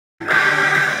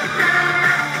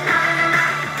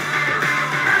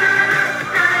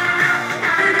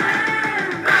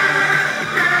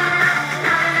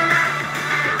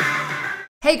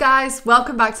Hey guys,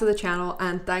 welcome back to the channel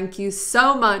and thank you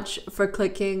so much for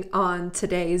clicking on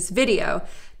today's video.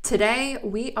 Today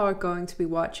we are going to be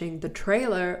watching the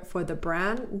trailer for the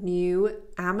brand new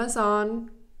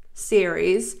Amazon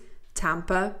series,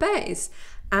 Tampa Baes.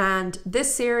 And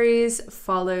this series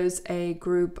follows a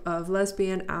group of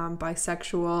lesbian and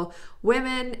bisexual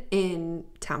women in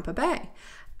Tampa Bay.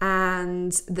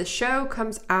 And the show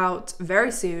comes out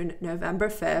very soon, November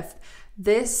 5th.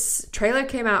 This trailer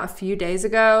came out a few days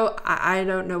ago. I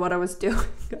don't know what I was doing.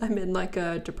 I'm in like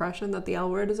a depression that the L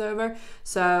word is over.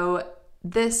 So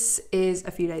this is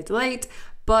a few days late.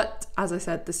 But as I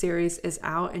said, the series is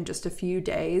out in just a few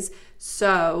days.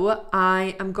 So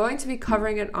I am going to be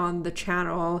covering it on the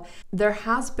channel. There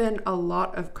has been a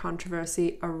lot of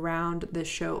controversy around this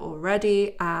show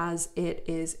already, as it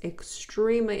is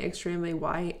extremely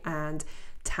white, and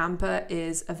Tampa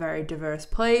is a very diverse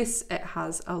place. It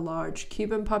has a large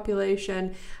Cuban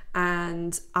population,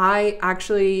 and I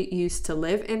actually used to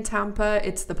live in Tampa.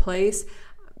 It's the place.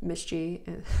 Miss G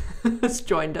has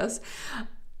joined us.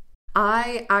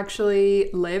 I actually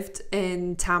lived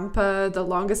in Tampa the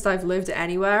longest I've lived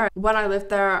anywhere. When I lived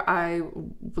there, I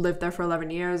lived there for 11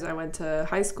 years. I went to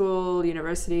high school,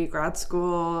 university, grad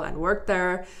school, and worked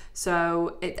there.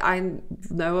 So I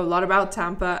know a lot about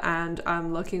Tampa, and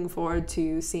I'm looking forward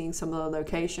to seeing some of the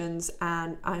locations.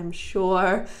 And I'm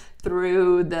sure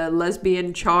through the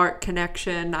lesbian chart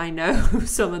connection, I know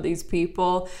some of these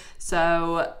people.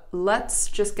 So let's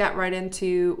just get right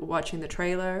into watching the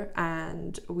trailer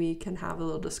and we can have a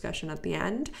little discussion at the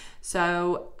end.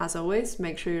 So as always,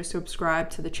 make sure you're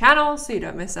subscribed to the channel so you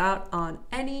don't miss out on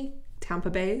any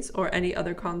Tampa Baes or any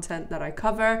other content that I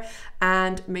cover,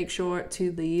 and make sure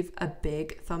to leave a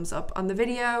big thumbs up on the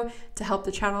video to help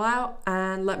the channel out,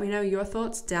 and let me know your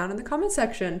thoughts down in the comment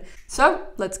section. So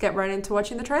let's get right into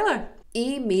watching the trailer.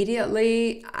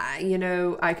 Immediately,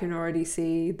 I can already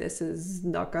see this is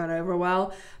not going over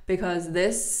well, because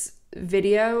this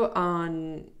video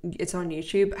on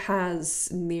YouTube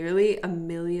has nearly 1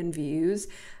 million views,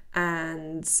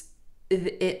 and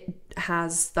it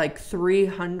has like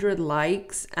 300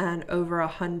 likes and over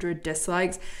 100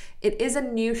 dislikes. It is a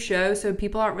new show, so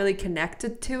people aren't really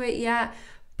connected to it yet,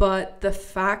 but the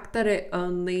fact that it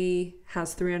only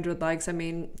has 300 likes, I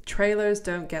mean, trailers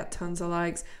don't get tons of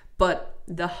likes, but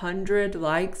the 100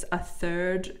 likes, a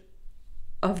third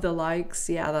of the likes,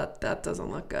 yeah, that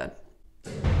doesn't look good.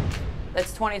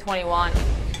 It's 2021.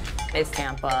 It's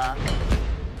Tampa.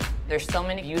 There's so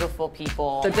many beautiful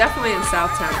people. They're definitely in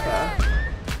South Tampa.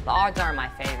 The odds are my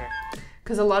favorite.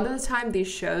 Because a lot of the time these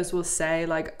shows will say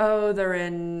like, oh, they're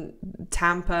in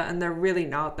Tampa, and they're really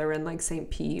not. They're in like St.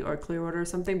 Pete or Clearwater or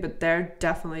something, but they're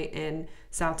definitely in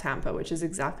South Tampa, which is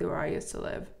exactly where I used to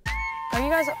live. Are you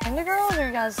guys into girls, or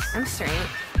you guys? I'm straight.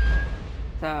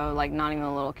 So like not even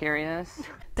a little curious.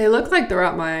 They look like they're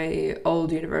at my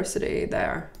old university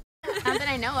there. Not that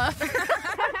I know of.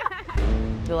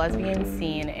 The lesbian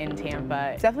scene in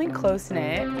Tampa, it's definitely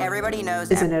close-knit. Everybody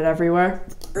knows. Isn't it everywhere?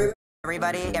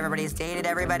 Everybody's dated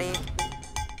everybody.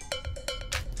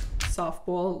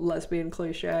 Softball, lesbian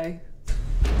cliche.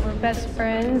 We're best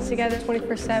friends together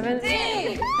 24/7.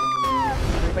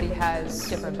 Everybody has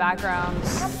different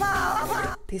backgrounds.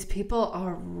 These people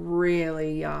are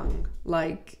really young,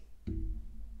 like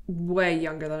way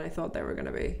younger than I thought they were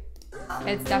gonna be.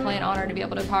 It's definitely an honor to be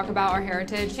able to talk about our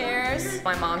heritage. Cheers.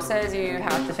 My mom says you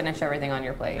have to finish everything on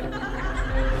your plate.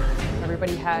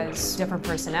 Everybody has different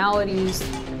personalities.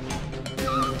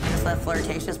 Just a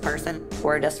flirtatious person.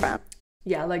 We're just friends.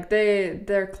 Yeah, like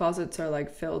their closets are like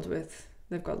filled with,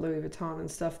 they've got Louis Vuitton and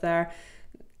stuff there.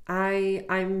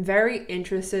 I'm very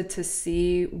interested to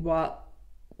see what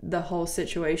the whole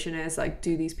situation is. Like,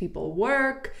 do these people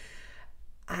work?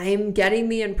 I'm getting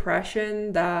the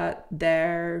impression that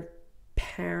their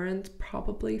parents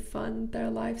probably fund their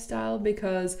lifestyle,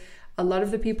 because a lot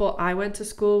of the people I went to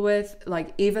school with,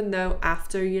 like, even though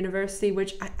after university,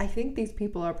 which I think these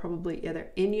people are probably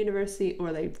either in university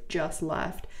or they've just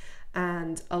left,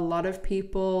 and a lot of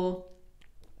people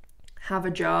have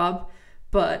a job,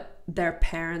 but their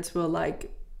parents will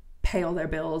like pay all their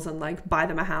bills and like buy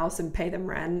them a house and pay them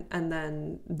rent, and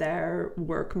then their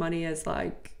work money is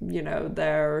like,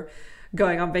 they're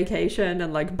going on vacation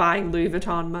and like buying Louis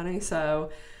Vuitton money. So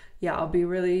yeah, I'll be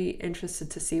really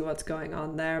interested to see what's going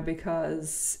on there,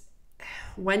 because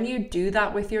when you do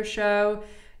that with your show,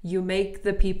 you make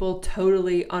the people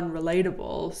totally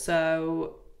unrelatable.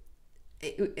 So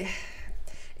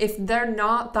if they're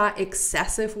not that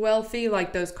excessive wealthy,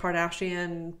 like those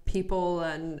Kardashian people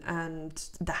and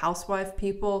the housewife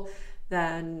people,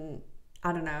 then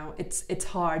I don't know, it's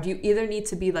hard. You either need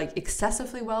to be like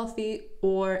excessively wealthy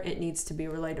or it needs to be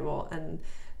relatable, and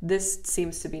this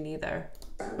seems to be neither.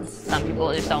 Some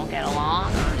people just don't get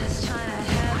along.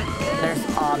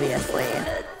 There's obviously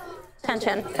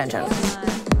Tension. tension.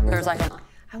 There's like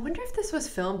I wonder if this was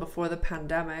filmed before the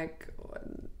pandemic.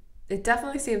 It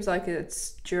definitely seems like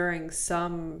it's during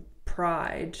some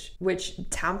Pride, which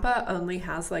Tampa only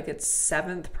has like its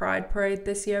 7th Pride parade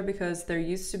this year, because there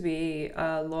used to be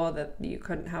a law that you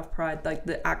couldn't have Pride, like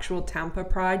the actual Tampa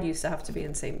Pride used to have to be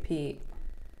in St. Pete.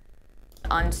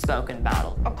 unspoken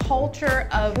battle. A culture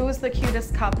of who's the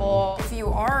cutest couple. If you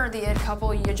are the it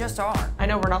couple, you just are. I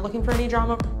know we're not looking for any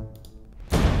drama.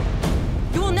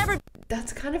 You will never.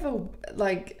 That's kind of a,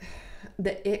 like,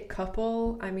 the it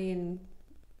couple, I mean,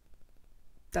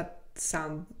 that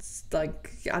sounds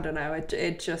like, I don't know,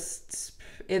 it just,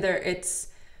 either it's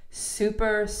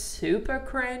super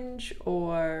cringe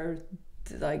or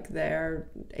like they're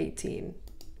 18.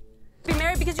 Be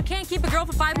married because you can't keep a girl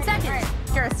for 5 seconds.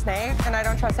 You're a snake, and I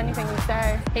don't trust anything you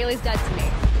say. Haley's dead to me.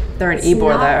 They're an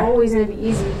Ebor there. Always gonna be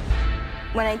easy.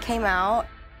 When I came out,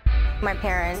 my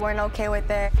parents weren't okay with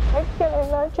it. I can't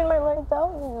imagine my life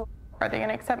without you. Are they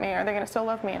gonna accept me? Are they gonna still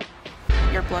love me?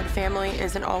 Your blood family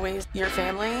isn't always your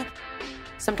family.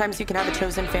 Sometimes you can have a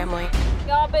chosen family.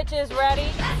 Y'all bitches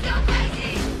ready?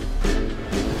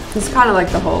 It's kind of like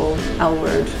the whole L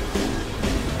word.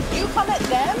 You come at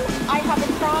them, I have a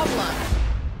problem.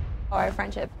 Our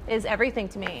friendship is everything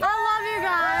to me. I love you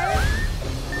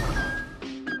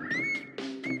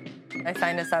guys. I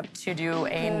signed us up to do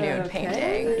a nude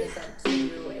painting.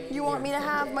 You want me to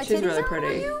have my She's titties really out pretty.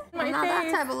 on you? I'm not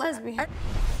that type of lesbian.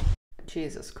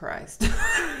 Jesus Christ.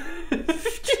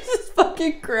 Jesus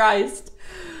fucking Christ.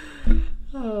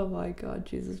 Oh my God,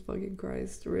 Jesus fucking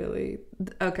Christ, really?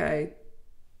 Okay.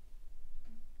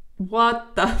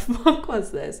 What the fuck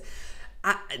was this?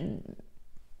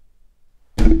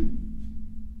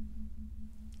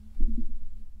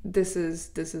 This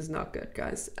is not good,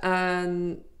 guys.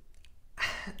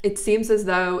 It seems as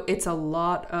though it's a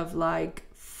lot of like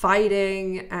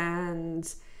fighting,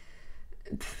 and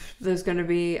there's going to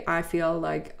be, I feel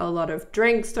like, a lot of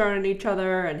drinks thrown at each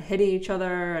other and hitting each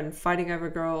other and fighting over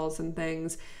girls and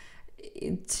things.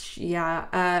 The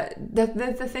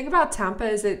thing about Tampa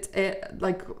is it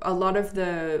like a lot of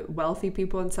the wealthy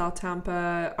people in South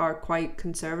Tampa are quite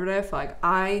conservative. Like,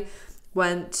 I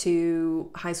went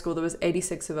to high school, there was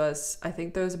 86 of us. I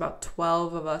think there was about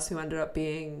 12 of us who ended up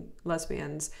being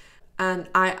lesbians. And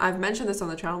I've mentioned this on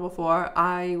the channel before.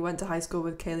 I went to high school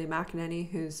with Melanie,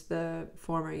 who's the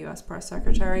former US press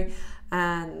secretary,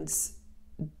 and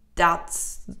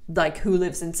that's like who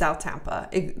lives in South Tampa,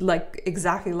 like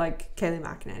exactly like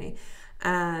Melanie.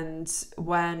 And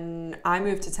when I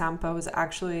moved to Tampa was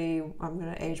actually, I'm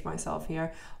gonna age myself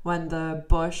here, when the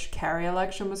Bush-Kerry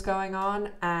election was going on,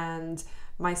 and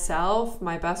myself,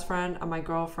 my best friend, and my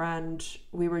girlfriend,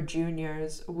 we were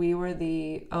juniors. We were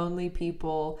the only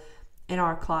people in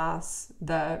our class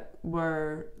that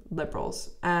were liberals,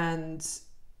 and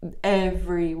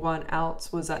everyone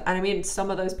else was, and I mean,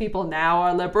 some of those people now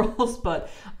are liberals, but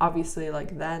obviously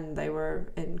like then they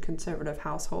were in conservative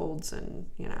households, and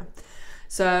you know,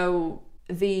 so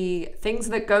the things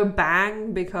that go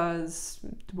bang, because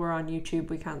we're on YouTube,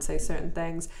 we can't say certain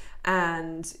things,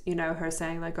 and you know, her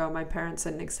saying like, oh, my parents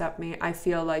didn't accept me, I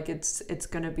feel like it's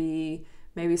gonna be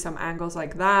maybe some angles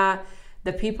like that.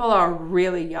 The people are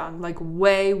really young, like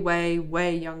way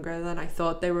younger than I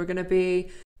thought they were gonna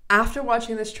be. After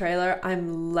watching this trailer,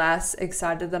 I'm less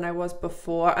excited than I was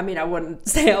before. I mean, I wouldn't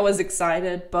say I was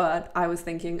excited, but I was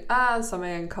thinking, something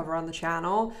I can cover on the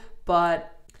channel.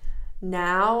 But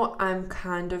now I'm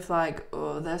kind of like,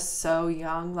 oh, they're so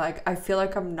young. Like, I feel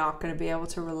like I'm not going to be able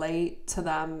to relate to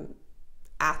them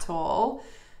at all.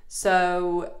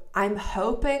 So I'm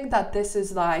hoping that this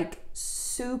is like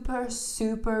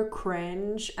super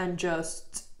cringe and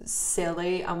just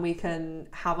silly, and we can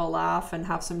have a laugh and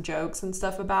have some jokes and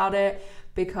stuff about it,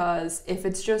 because if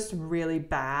it's just really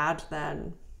bad,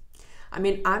 then I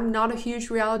mean, I'm not a huge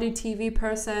reality TV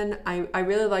person. I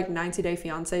really like 90 Day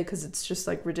Fiancé because it's just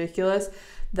like ridiculous.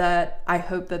 That I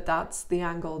hope that that's the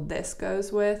angle this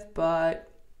goes with,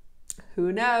 but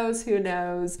who knows?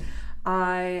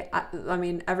 I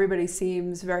mean, everybody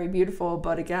seems very beautiful,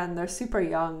 but again, they're super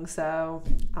young, so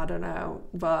I don't know.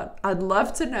 But I'd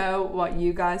love to know what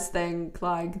you guys think.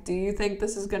 Like, do you think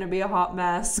this is going to be a hot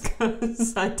mess?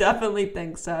 Because I definitely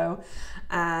think so.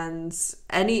 And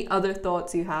any other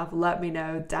thoughts you have, let me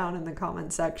know down in the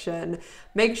comment section.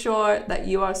 Make sure that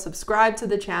you are subscribed to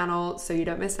the channel so you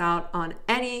don't miss out on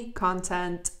any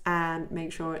content, and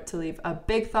make sure to leave a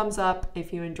big thumbs up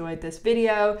if you enjoyed this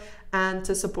video and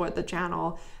to support the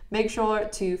channel. Make sure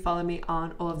to follow me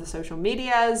on all of the social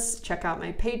medias, check out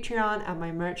my Patreon and my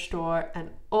merch store, and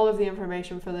all of the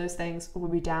information for those things will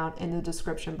be down in the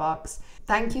description box.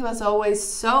 Thank you as always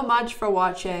so much for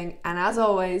watching, and as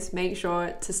always, make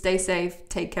sure to stay safe,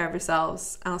 take care of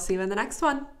yourselves, and I'll see you in the next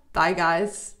one. Bye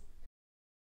guys.